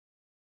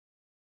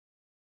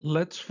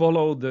Let's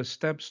follow the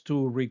steps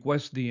to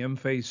request the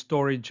Enphase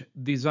storage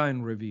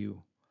design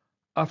review.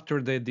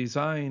 After the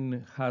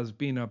design has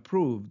been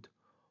approved,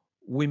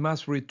 we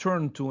must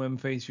return to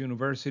Enphase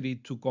University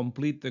to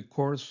complete the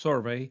course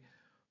survey,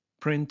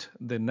 print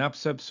the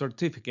NAPCEP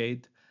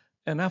certificate,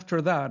 and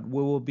after that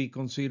we will be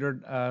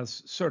considered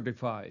as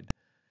certified.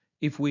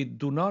 If we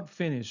do not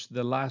finish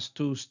the last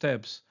two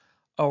steps,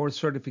 our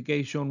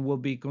certification will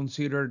be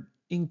considered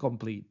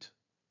incomplete.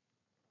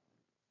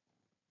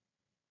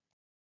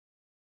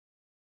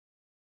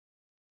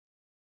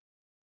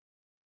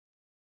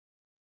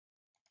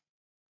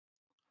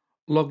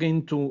 Log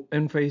into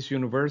Enphase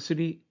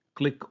University,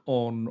 click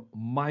on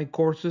My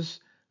Courses,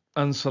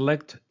 and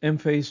select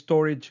Enphase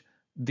Storage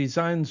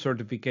Design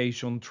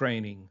Certification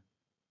Training.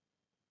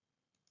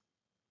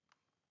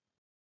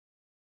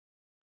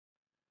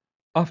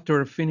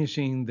 After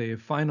finishing the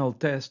final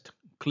test,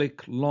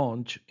 click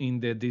Launch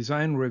in the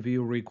Design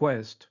Review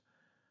request.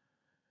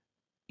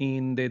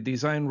 In the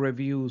Design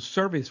Review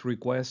Service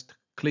request,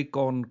 click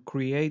on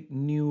Create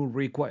New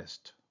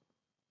Request.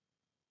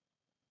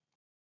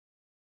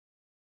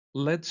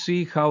 Let's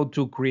see how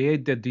to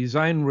create the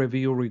design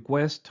review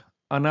request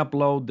and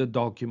upload the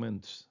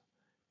documents.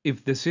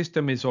 If the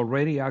system is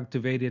already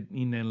activated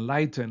in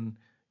Enlighten,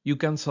 you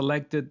can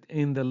select it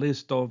in the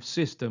list of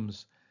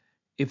systems.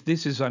 If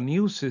this is a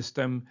new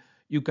system,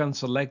 you can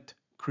select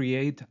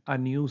Create a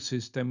new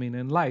system in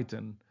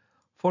Enlighten.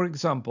 For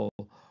example,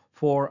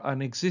 for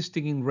an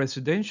existing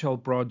residential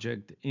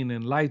project in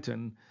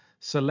Enlighten,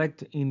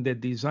 select in the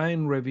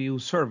Design Review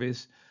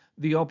service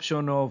the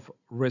option of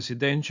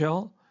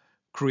Residential,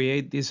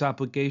 create this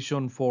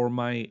application for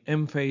my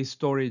Enphase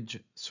Storage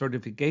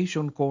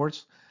Certification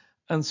course,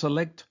 and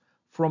select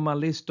from a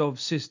list of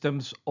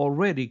systems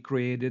already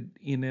created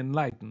in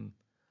Enlighten.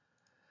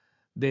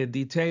 The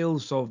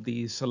details of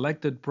the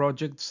selected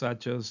project,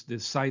 such as the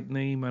site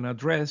name and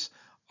address,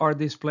 are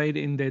displayed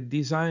in the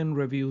Design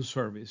Review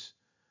service.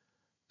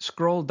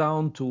 Scroll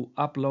down to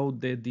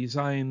upload the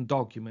design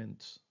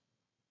documents.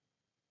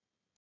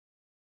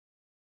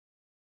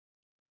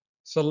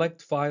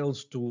 Select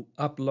files to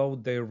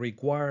upload the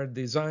required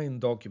design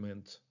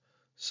documents: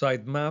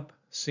 sitemap,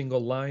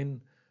 single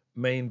line,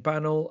 main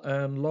panel,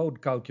 and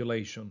load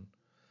calculation.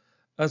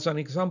 As an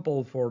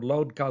example for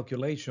load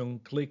calculation,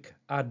 click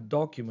Add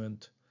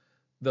Document.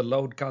 The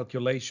load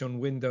calculation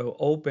window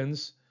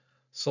opens,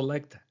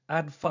 select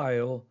Add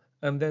File,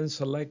 and then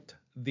select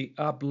the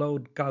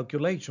Upload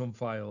Calculation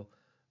file,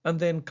 and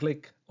then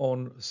click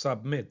on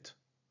Submit.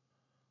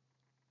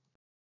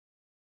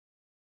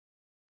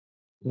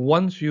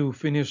 Once you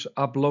finish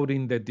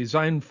uploading the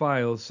design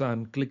files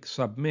and click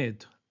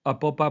Submit, a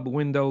pop-up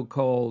window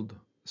called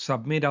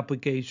Submit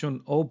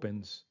Application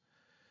opens.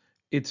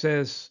 It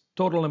says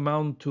total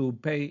amount to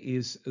pay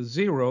is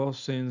 0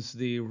 since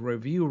the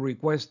review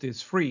request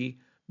is free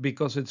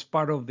because it's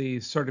part of the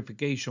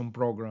certification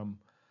program.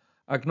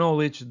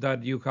 Acknowledge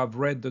that you have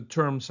read the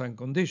terms and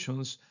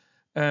conditions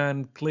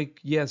and click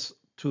Yes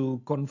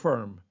to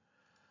confirm.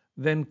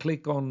 Then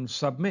click on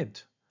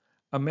Submit.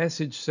 A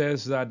message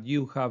says that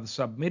you have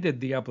submitted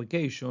the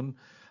application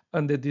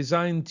and the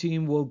design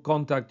team will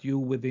contact you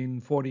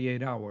within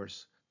 48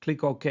 hours.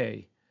 Click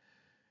OK.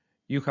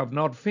 You have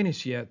not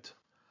finished yet.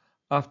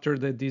 After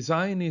the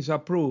design is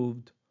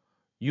approved,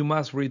 you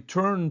must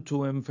return to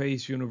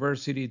Enphase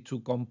University to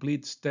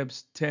complete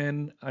steps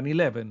 10 and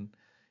 11.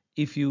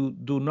 If you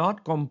do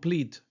not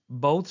complete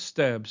both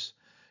steps,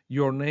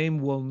 your name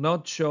will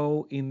not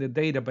show in the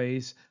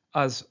database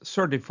as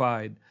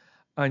certified,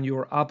 and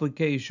your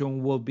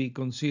application will be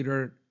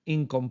considered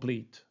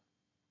incomplete.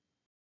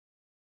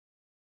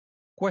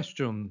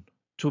 Question: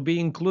 to be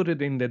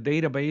included in the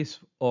database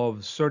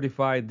of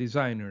certified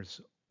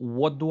designers,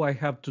 what do I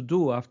have to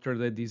do after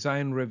the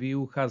design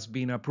review has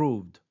been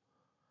approved?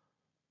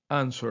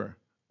 Answer: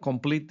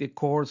 complete the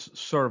course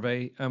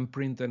survey and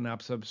print an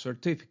NAPCEP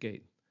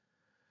certificate.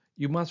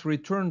 You must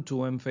return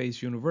to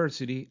Enphase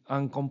University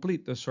and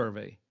complete the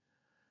survey.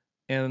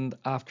 And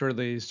after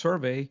the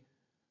survey,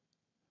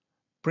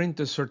 print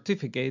the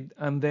certificate,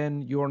 and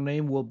then your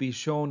name will be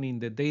shown in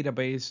the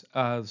database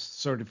as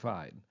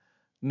certified.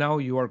 Now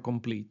you are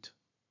complete.